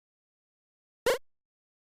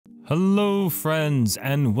Hello friends,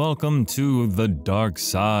 and welcome to the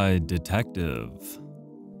Darkside Detective.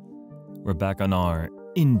 We're back on our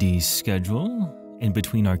indie schedule, in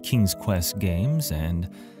between our King's Quest games, and,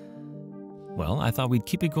 well, I thought we'd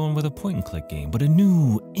keep it going with a point-and-click game, but a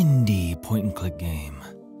new indie point-and-click game.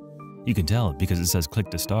 You can tell because it says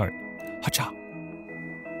click to start. Hacha!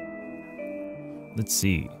 Let's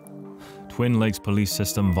see. Twin Lakes Police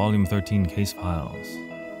System, Volume 13 Case Files.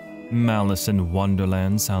 Malice in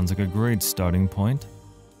Wonderland sounds like a great starting point.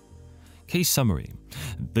 Case summary.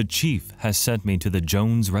 The chief has sent me to the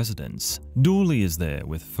Jones residence. Dooley is there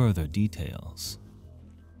with further details.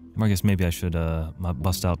 I guess maybe I should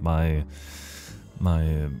bust out my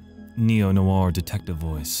neo-noir detective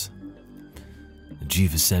voice. The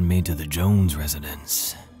chief has sent me to the Jones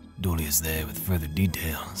residence. Dooley is there with further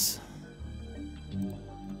details.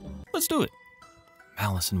 Let's do it.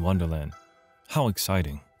 Malice in Wonderland. How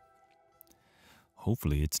exciting.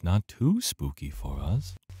 Hopefully it's not too spooky for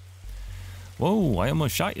us. Whoa, I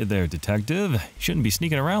almost shot you there, detective. You shouldn't be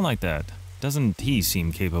sneaking around like that. Doesn't he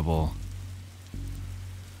seem capable?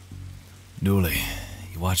 Dooley,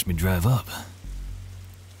 you watched me drive up.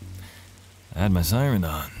 I had my siren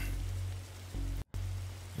on.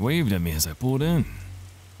 You waved at me as I pulled in.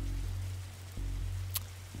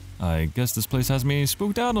 I guess this place has me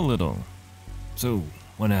spooked out a little. So,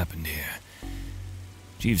 what happened here?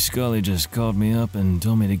 Chief Scully just called me up and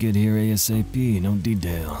told me to get here ASAP, no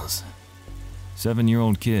details.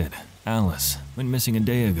 7-year-old kid, Alice, went missing a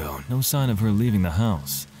day ago, no sign of her leaving the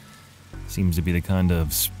house. Seems to be the kind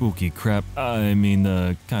of spooky crap,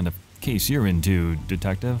 the kind of case you're into,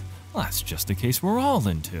 detective. Well, that's just the case we're all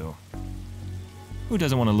into. Who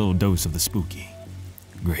doesn't want a little dose of the spooky?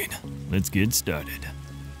 Great, let's get started.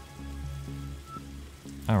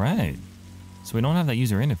 Alright. So we don't have that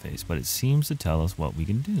user interface, but it seems to tell us what we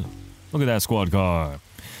can do. Look at that squad car.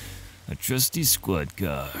 A trusty squad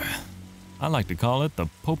car. I like to call it the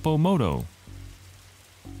Popo Moto.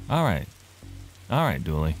 Alright. Alright,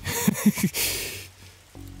 Dooley.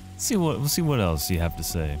 We'll see what else you have to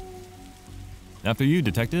say. After you,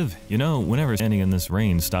 detective. You know, whenever standing in this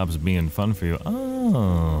rain stops being fun for you.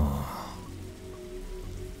 Oh.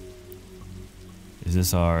 Is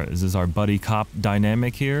this our buddy cop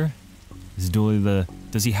dynamic here? Is Dooley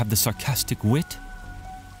does he have the sarcastic wit?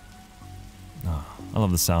 Oh, I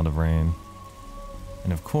love the sound of rain.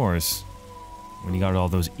 And of course, when you got all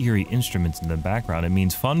those eerie instruments in the background, it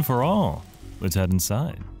means fun for all. Let's head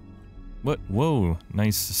inside. What? Whoa,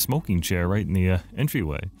 nice smoking chair right in the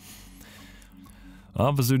entryway.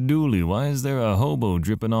 Officer Dooley, why is there a hobo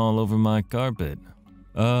dripping all over my carpet?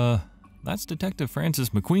 That's Detective Francis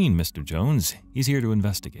McQueen, Mr. Jones. He's here to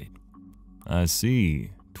investigate. I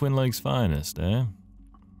see. Twin Lakes finest, eh?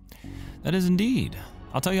 That is indeed.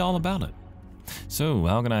 I'll tell you all about it. So,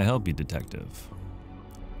 how can I help you, detective?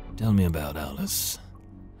 Tell me about Alice.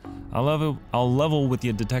 I'll level with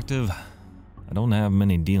you, detective. I don't have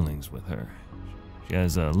many dealings with her. She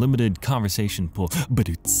has a limited conversation pool.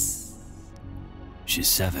 Badoots. She's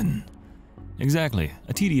 7. Exactly,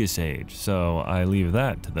 a tedious age, so I leave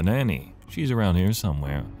that to the nanny. She's around here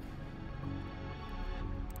somewhere.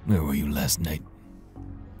 Where were you last night?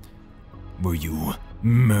 Were you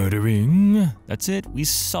murdering? That's it. We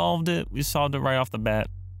solved it. We solved it right off the bat.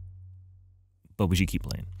 But we should keep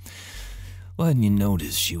playing. Why didn't you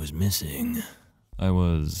notice she was missing? I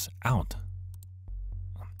was out.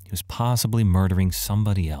 He was possibly murdering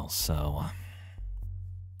somebody else, so...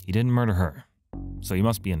 He didn't murder her. So he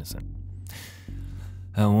must be innocent.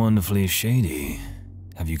 How wonderfully shady.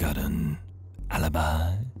 Have you got an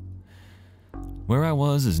alibi? Where I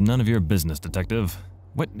was is none of your business, detective.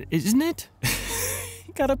 What, isn't it?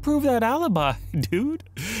 You gotta prove that alibi, dude.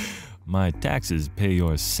 My taxes pay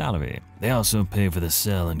your salary. They also pay for the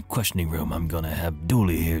cell and questioning room I'm gonna have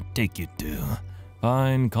Dooley here take you to.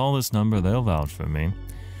 Fine, call this number, they'll vouch for me.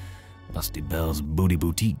 Busty Bell's Booty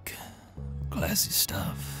Boutique. Classy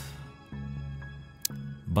stuff.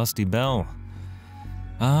 Busty Bell.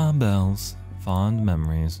 Ah, bells. Fond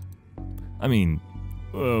memories. I mean,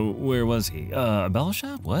 where was he? A bell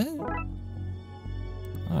shop? What?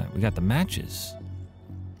 Alright, we got the matches.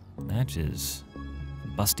 Matches.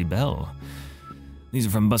 Busty Bell. These are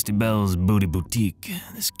from Busty Bell's Booty Boutique.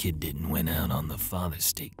 This kid didn't win out on the father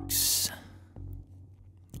stakes.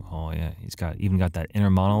 Oh yeah, he's even got that inner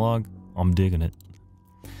monologue. I'm digging it.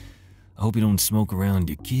 I hope you don't smoke around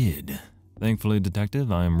your kid. Thankfully,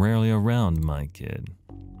 detective, I am rarely around my kid.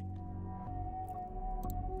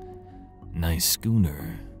 Nice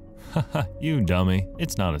schooner. Haha, you dummy.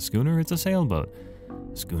 It's not a schooner, it's a sailboat.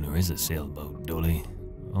 Schooner is a sailboat, Dooley.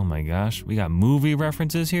 Oh my gosh, we got movie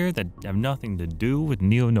references here that have nothing to do with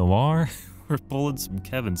neo-noir. We're pulling some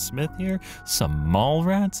Kevin Smith here, some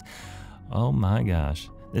Mallrats. Oh my gosh,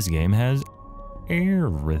 this game has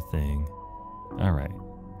everything. All right,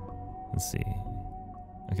 let's see.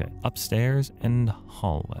 Okay, upstairs and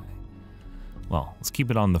hallway. Well, let's keep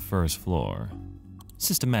it on the first floor.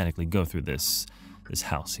 Systematically go through this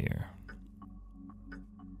house here.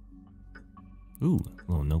 Ooh,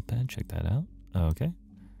 little notepad, check that out. Okay,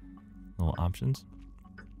 little options.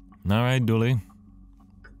 All right, Dooley,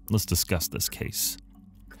 let's discuss this case.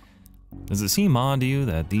 Does it seem odd to you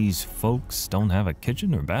that these folks don't have a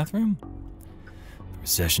kitchen or bathroom? The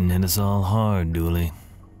recession hit us all hard, Dooley.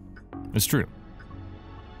 It's true.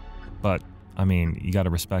 But, I mean, you gotta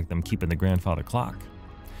respect them keeping the grandfather clock.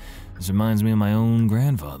 This reminds me of my own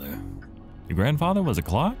grandfather. Your grandfather was a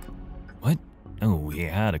clock? What? Oh, he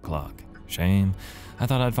had a clock. Shame. I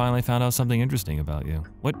thought I'd finally found out something interesting about you.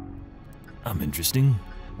 What? I'm interesting.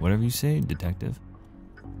 Whatever you say, detective.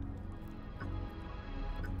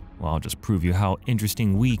 Well, I'll just prove you how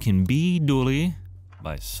interesting we can be, Dooley,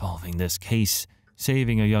 by solving this case,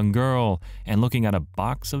 saving a young girl, and looking at a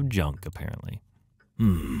box of junk, apparently.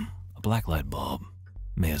 A black light bulb.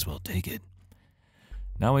 May as well take it.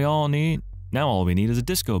 Now all we need is a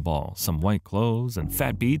disco ball, some white clothes, and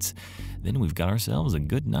fat beats. Then we've got ourselves a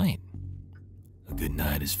good night. A good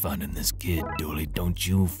night is finding this kid, Dooley. Don't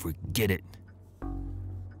you forget it.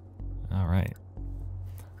 All right.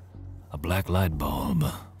 A black light bulb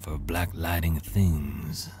for black lighting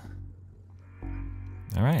things.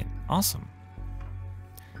 All right, awesome.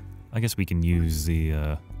 I guess we can use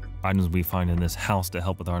the items we find in this house to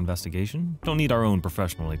help with our investigation. Don't need our own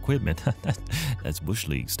professional equipment. That's Bush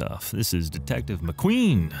League stuff. This is Detective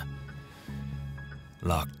McQueen.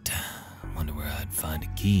 Locked. Wonder where I'd find a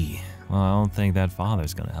key. Well, I don't think that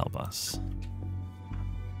father's gonna help us.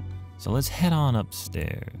 So let's head on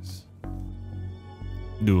upstairs.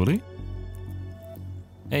 Dooley?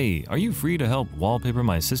 Hey, are you free to help wallpaper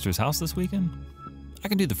my sister's house this weekend? I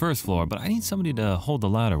can do the first floor, but I need somebody to hold the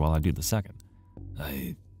ladder while I do the second.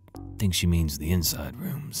 I think she means the inside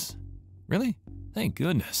rooms. Really? Thank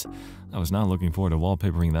goodness. I was not looking forward to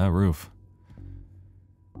wallpapering that roof.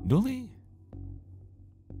 Dooley?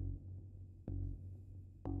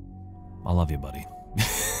 I love you, buddy.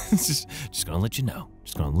 just gonna let you know.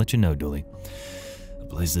 Just gonna let you know, Dooley. A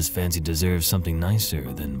place this fancy deserves something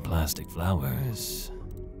nicer than plastic flowers.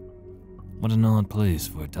 What an odd place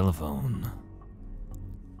for a telephone.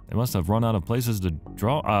 They must have run out of places to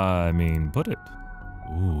put it.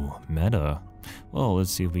 Ooh, meta. Well,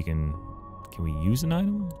 let's see if we can we use an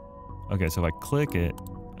item? Okay, so if I click it,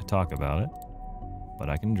 I talk about it, but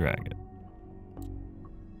I can drag it.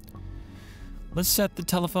 Let's set the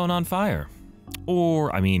telephone on fire.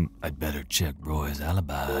 Or, I'd better check Roy's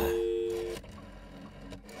alibi.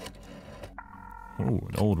 Ooh,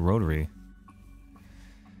 an old rotary.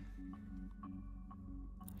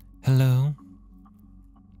 Hello?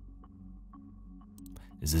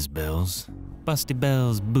 Is this Bells? Busty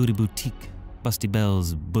Bells Booty Boutique. Busty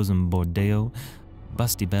Bells Bosom Bordeo.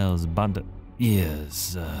 Busty Bells Banda...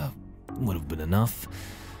 Yes, would have been enough.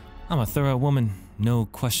 I'm a thorough woman. No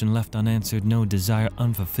question left unanswered. No desire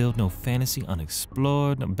unfulfilled. No fantasy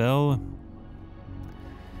unexplored. Belle...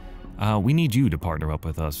 we need you to partner up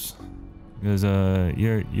with us. Because,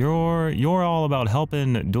 you're all about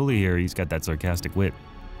helping Dooley here. He's got that sarcastic wit.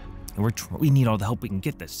 And we need all the help we can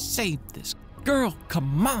get to save this girl.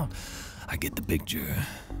 Come on. I get the picture.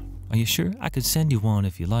 Are you sure? I could send you one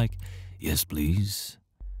if you like. Yes, please.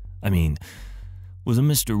 Was a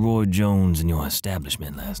Mr. Roy Jones in your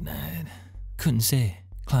establishment last night? Couldn't say.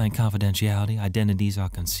 Client confidentiality. Identities are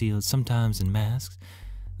concealed, sometimes in masks.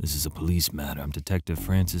 This is a police matter. I'm Detective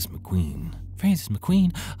Francis McQueen. Francis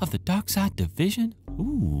McQueen of the Darkside Division?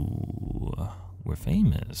 Ooh, we're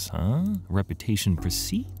famous, huh? Reputation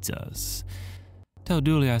precedes us. Tell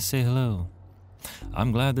Dooley I say hello.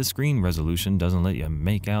 I'm glad the screen resolution doesn't let you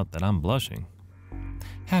make out that I'm blushing.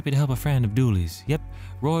 Happy to help a friend of Dooley's. Yep,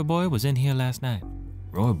 Roy Boy was in here last night.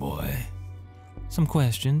 Roy Boy? Some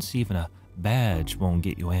questions, even a badge won't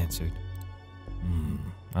get you answered.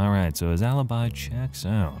 Alright, so his alibi checks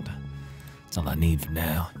out. That's all I need for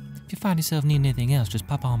now. If you find yourself needing anything else, just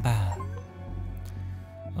pop on by.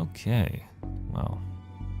 Okay, well.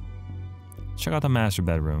 Check out the master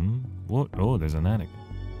bedroom. What? Oh, there's an attic.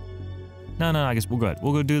 No, I guess we'll go ahead.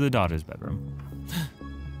 We'll go do the daughter's bedroom.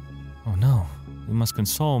 Oh no, we must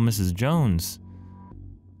console Mrs. Jones.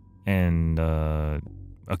 And,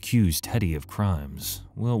 accuse Teddy of crimes.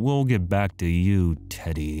 We'll get back to you,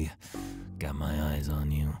 Teddy. Got my eyes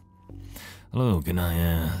on you. Hello, can I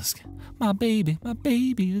ask? My baby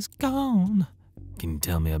is gone. Can you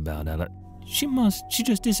tell me about Ella? She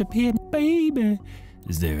just disappeared, baby.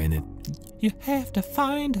 Is there any? You have to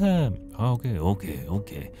find her.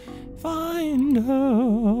 Okay. Find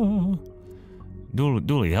her.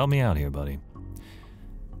 Dooley, help me out here, buddy.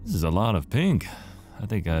 This is a lot of pink. I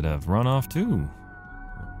think I'd have run off too.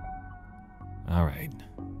 All right.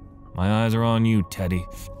 My eyes are on you, Teddy.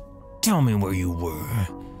 Tell me where you were.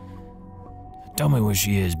 Tell me where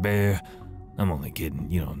she is, bear. I'm only kidding.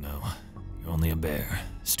 You don't know. You're only a bear.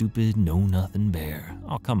 Stupid, know-nothing bear.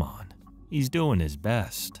 Oh, come on. He's doing his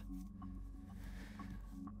best.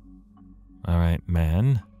 All right,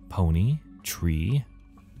 man, pony, tree.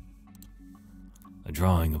 A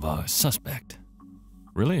drawing of our suspect.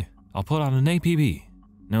 Really? I'll put on an APB.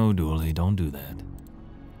 No, Dooley, don't do that.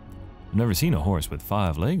 I've never seen a horse with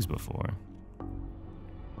 5 legs before.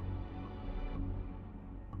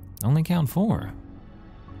 I only count 4.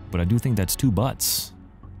 But I do think that's 2 butts.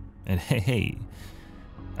 And hey,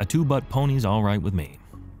 a 2-butt pony's all right with me.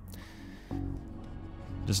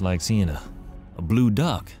 Just like seeing a blue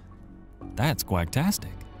duck. That's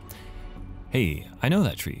quacktastic. Hey, I know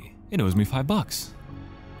that tree. It owes me $5.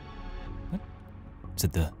 What? Is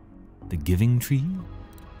it the giving tree?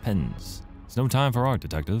 Pens. It's no time for art,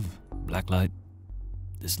 detective. Blacklight.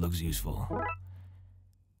 This looks useful.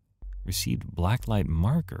 Received blacklight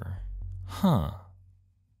marker. Huh.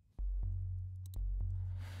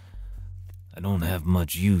 I don't have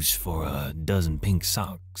much use for a dozen pink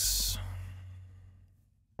socks.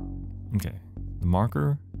 Okay, the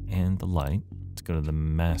marker and the light. Let's go to the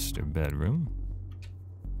master bedroom.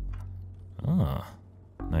 Ah,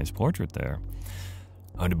 nice portrait there.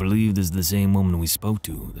 Hard to believe this is the same woman we spoke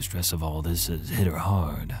to. The stress of all this has hit her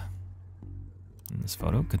hard. In this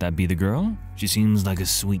photo, could that be the girl? She seems like a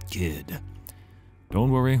sweet kid.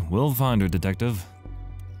 Don't worry, we'll find her, detective.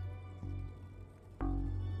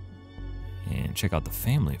 And check out the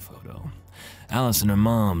family photo. Alice and her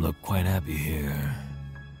mom look quite happy here.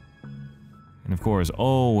 And of course,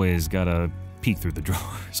 always gotta peek through the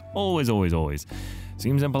drawers. Always.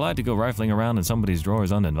 Seems impolite to go rifling around in somebody's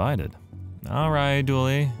drawers uninvited. All right,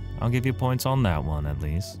 Dooley. I'll give you points on that one, at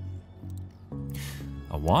least.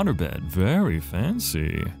 A waterbed. Very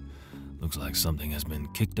fancy. Looks like something has been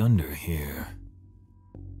kicked under here.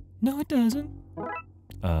 No, it doesn't.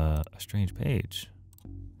 A strange page.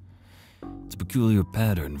 It's a peculiar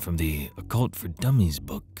pattern from the Occult for Dummies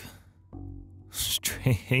book.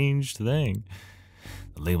 Strange thing.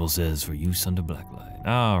 The label says for use under blacklight.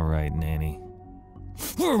 All right, Nanny.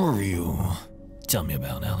 Where were you? Tell me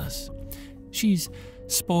about Alice. She's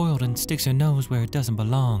spoiled and sticks her nose where it doesn't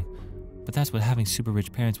belong. But that's what having super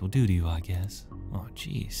rich parents will do to you, I guess. Oh,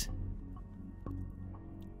 jeez.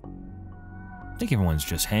 I think everyone's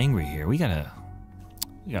just hangry here. We gotta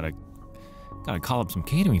call up some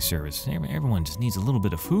catering service. Everyone just needs a little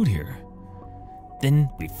bit of food here. Then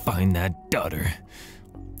we find that daughter.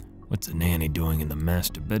 What's the nanny doing in the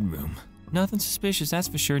master bedroom? Nothing suspicious, that's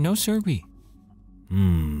for sure. No siree.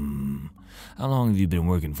 How long have you been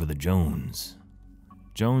working for the Jones?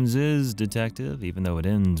 Jones is, detective, even though it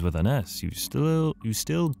ends with an S. You still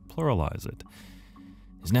pluralize it.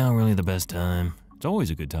 Is now really the best time? It's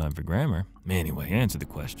always a good time for grammar. Anyway, answer the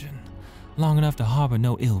question. Long enough to harbor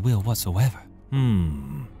no ill will whatsoever.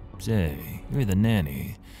 Say, you're the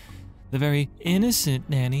nanny. The very innocent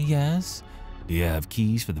nanny, yes. Do you have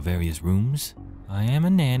keys for the various rooms? I am a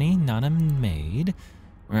nanny, not a maid.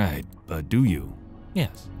 Right, but do you?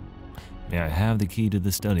 Yes. May I have the key to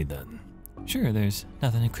the study then? Sure, there's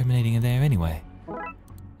nothing incriminating in there anyway. All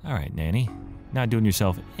right, nanny. Not doing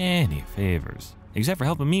yourself any favors, except for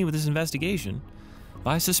helping me with this investigation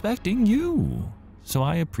by suspecting you. So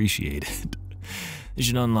I appreciate it. You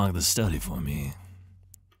should unlock the study for me.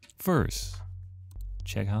 First,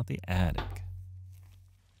 check out the attic.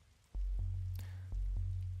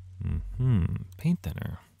 Paint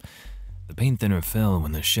thinner. The paint thinner fell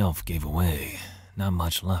when the shelf gave away. Not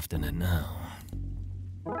much left in it now.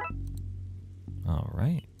 All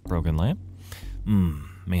right, broken lamp.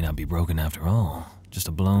 May not be broken after all. Just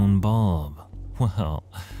a blown bulb. Well,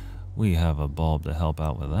 we have a bulb to help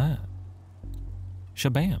out with that.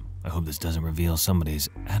 Shabam. I hope this doesn't reveal somebody's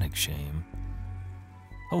attic shame.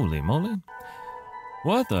 Holy moly.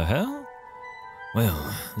 What the hell?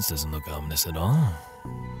 Well, this doesn't look ominous at all.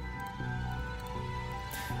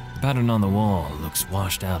 The pattern on the wall looks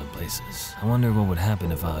washed out in places. I wonder what would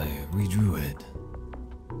happen if I redrew it.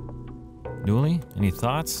 Dooley, any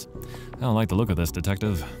thoughts? I don't like the look of this,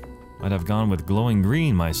 detective. I'd have gone with glowing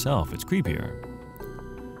green myself. It's creepier.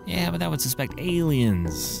 Yeah, but that would suspect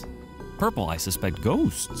aliens. Purple, I suspect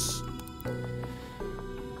ghosts.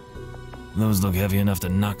 Those look heavy enough to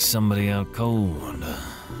knock somebody out cold.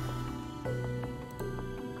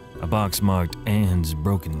 A box marked Anne's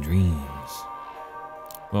Broken Dreams.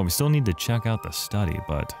 Well, we still need to check out the study,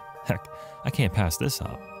 but heck, I can't pass this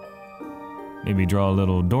up. Maybe draw a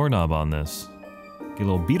little doorknob on this. Get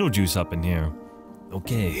a little Beetlejuice up in here.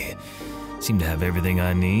 Okay, seem to have everything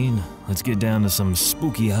I need. Let's get down to some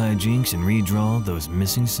spooky hijinks and redraw those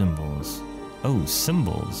missing symbols. Oh,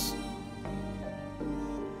 symbols.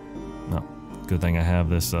 No, good thing I have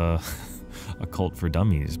this Occult for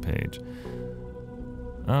Dummies page.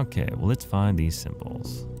 Okay, well, let's find these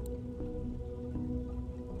symbols.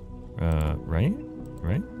 Right?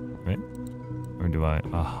 Or do I?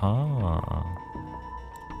 Aha.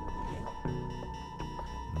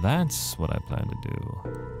 That's what I plan to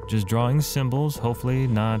do. Just drawing symbols, hopefully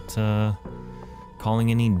not calling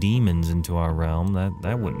any demons into our realm.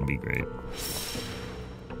 That wouldn't be great.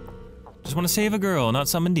 Just want to save a girl, not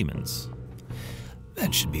summon demons.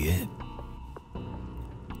 That should be it.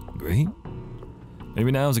 Great.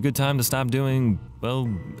 Maybe now is a good time to stop doing, well,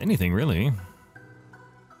 anything really.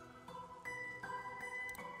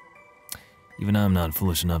 Even I'm not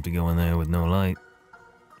foolish enough to go in there with no light.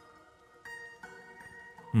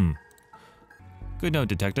 Good note,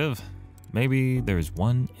 detective. Maybe there's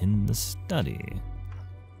one in the study.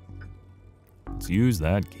 Let's use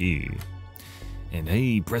that key. And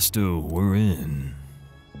hey, presto, we're in.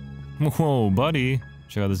 Whoa, buddy.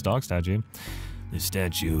 Check out this dog statue. This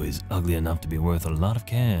statue is ugly enough to be worth a lot of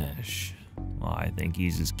cash. Well, I think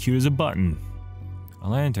he's as cute as a button. A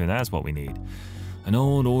lantern, that's what we need. An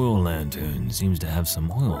old oil lantern. Seems to have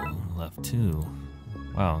some oil left too.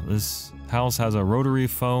 Wow, this house has a rotary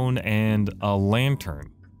phone and a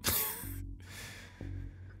lantern.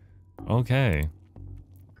 Okay.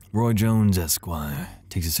 Roy Jones, Esquire.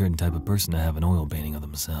 Takes a certain type of person to have an oil painting of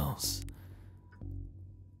themselves.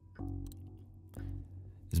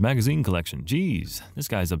 His magazine collection. Geez, this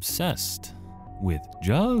guy's obsessed with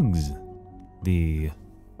jugs. The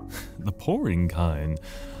pouring kind.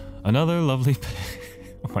 Another lovely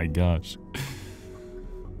oh my gosh.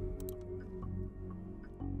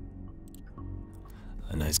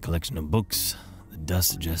 A nice collection of books. The dust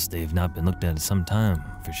suggests they've not been looked at in some time.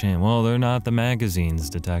 For shame. Well, they're not the magazines,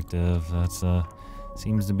 detective. That's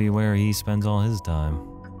seems to be where he spends all his time.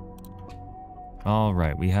 All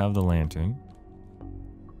right, we have the lantern.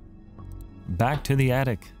 Back to the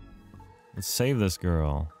attic. Let's save this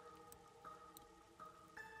girl.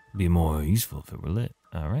 Be more useful if it were lit.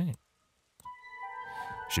 All right.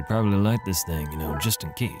 Should probably light this thing, you know, just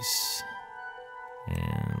in case.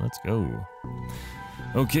 And let's go.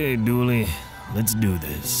 Okay, Dooley, let's do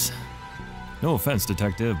this. No offense,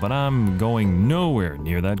 detective, but I'm going nowhere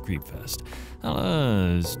near that creep fest.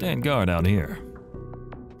 I'll stand guard out here.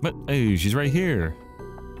 But hey, she's right here.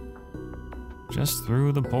 Just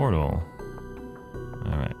through the portal.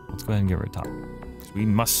 All right, let's go ahead and give her a top. 'Cause we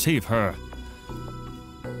must save her.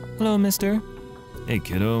 Hello, mister. Hey,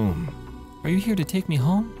 kiddo. Are you here to take me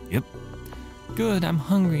home? Yep. Good, I'm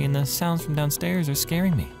hungry and the sounds from downstairs are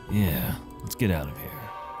scaring me. Yeah, let's get out of here.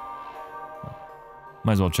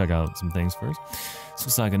 Might as well check out some things first. This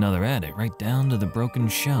looks like another attic, right down to the broken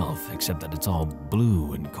shelf, except that it's all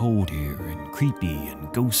blue and cold here, and creepy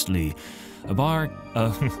and ghostly. A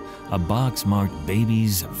box marked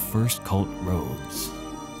Baby's First Cult Robes.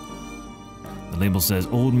 The label says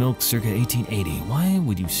Old Milk circa 1880. Why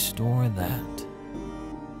would you store that?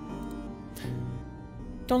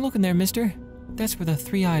 Don't look in there, mister. That's where the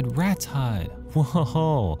three-eyed rats hide.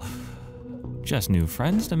 Whoa. Just new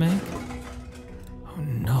friends to make. Oh,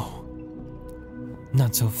 no.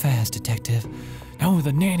 Not so fast, detective. No,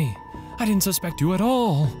 the nanny. I didn't suspect you at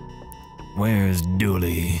all. Where's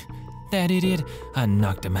Dooley? That idiot. I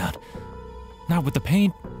knocked him out. Not with the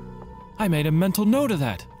paint. I made a mental note of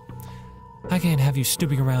that. I can't have you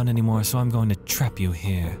snooping around anymore, so I'm going to trap you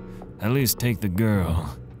here. At least take the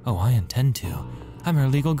girl. Oh, I intend to. I'm her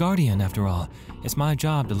legal guardian, after all. It's my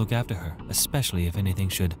job to look after her, especially if anything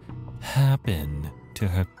should happen to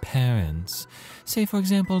her parents. Say, for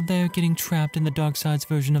example, they're getting trapped in the Darkside's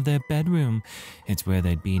version of their bedroom. It's where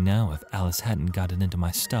they'd be now if Alice hadn't gotten into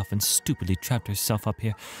my stuff and stupidly trapped herself up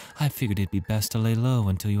here. I figured it'd be best to lay low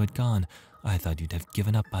until you had gone. I thought you'd have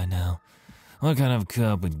given up by now. What kind of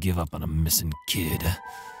cop would give up on a missing kid?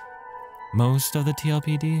 Most of the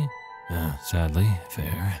TLPD? Sadly,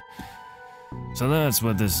 fair. So that's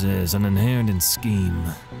what this is, an inherited scheme.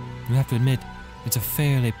 You have to admit, it's a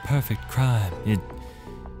fairly perfect crime. It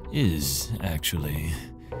is, actually.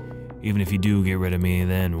 Even if you do get rid of me,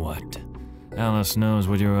 then what? Alice knows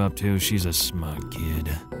what you're up to. She's a smart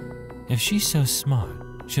kid. If she's so smart,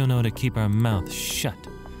 she'll know to keep her mouth shut.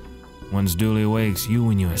 Once Dooley wakes, you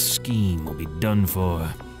and your scheme will be done for.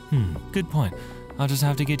 Good point. I'll just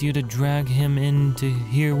have to get you to drag him into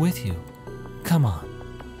here with you. Come on.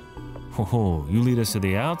 Oh, you lead us to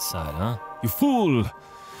the outside, huh? You fool!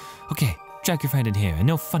 Okay, drag your friend in here, and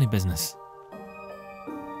no funny business.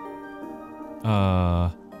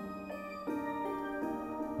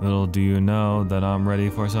 Little do you know that I'm ready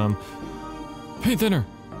for some paint thinner.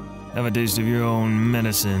 Have a taste of your own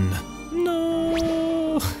medicine.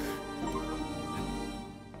 No!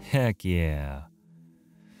 Heck yeah.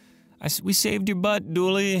 We saved your butt,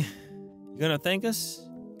 Dooley. You gonna thank us?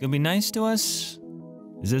 Gonna be nice to us?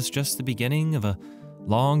 Is this just the beginning of a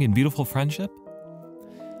long and beautiful friendship?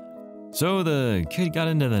 So the kid got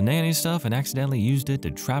into the nanny stuff and accidentally used it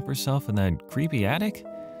to trap herself in that creepy attic?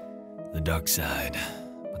 The dark side.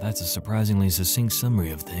 But that's a surprisingly succinct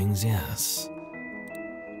summary of things, yes.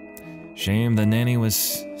 Shame the nanny was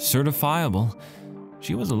certifiable.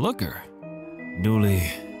 She was a looker. Dooley,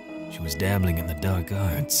 she was dabbling in the dark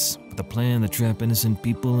arts with a plan to trap innocent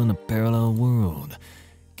people in a parallel world,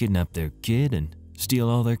 kidnap their kid and steal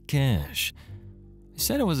all their cash. They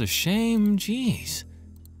said it was a shame, jeez.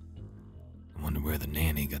 I wonder where the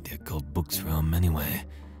nanny got the occult books from anyway.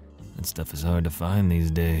 That stuff is hard to find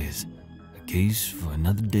these days. A case for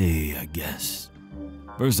another day, I guess.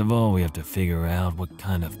 First of all, we have to figure out what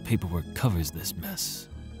kind of paperwork covers this mess.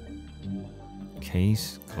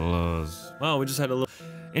 Case closed. Well, we just had a little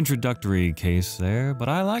introductory case there, but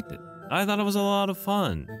I liked it. I thought it was a lot of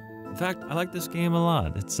fun. In fact, I like this game a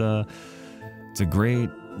lot. It's a great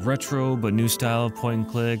retro but new style of point and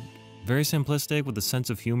click. Very simplistic with a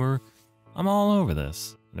sense of humor. I'm all over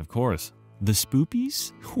this. And of course, the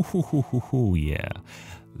spoopies? Yeah,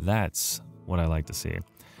 that's what I like to see.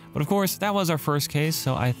 But of course, that was our first case,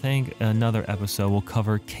 so I think another episode will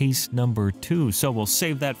cover case number 2. So we'll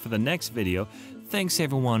save that for the next video. Thanks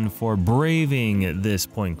everyone for braving this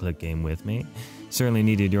point and click game with me. Certainly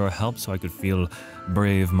needed your help so I could feel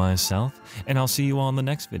brave myself. And I'll see you all in the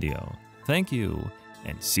next video. Thank you,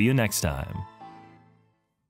 and see you next time.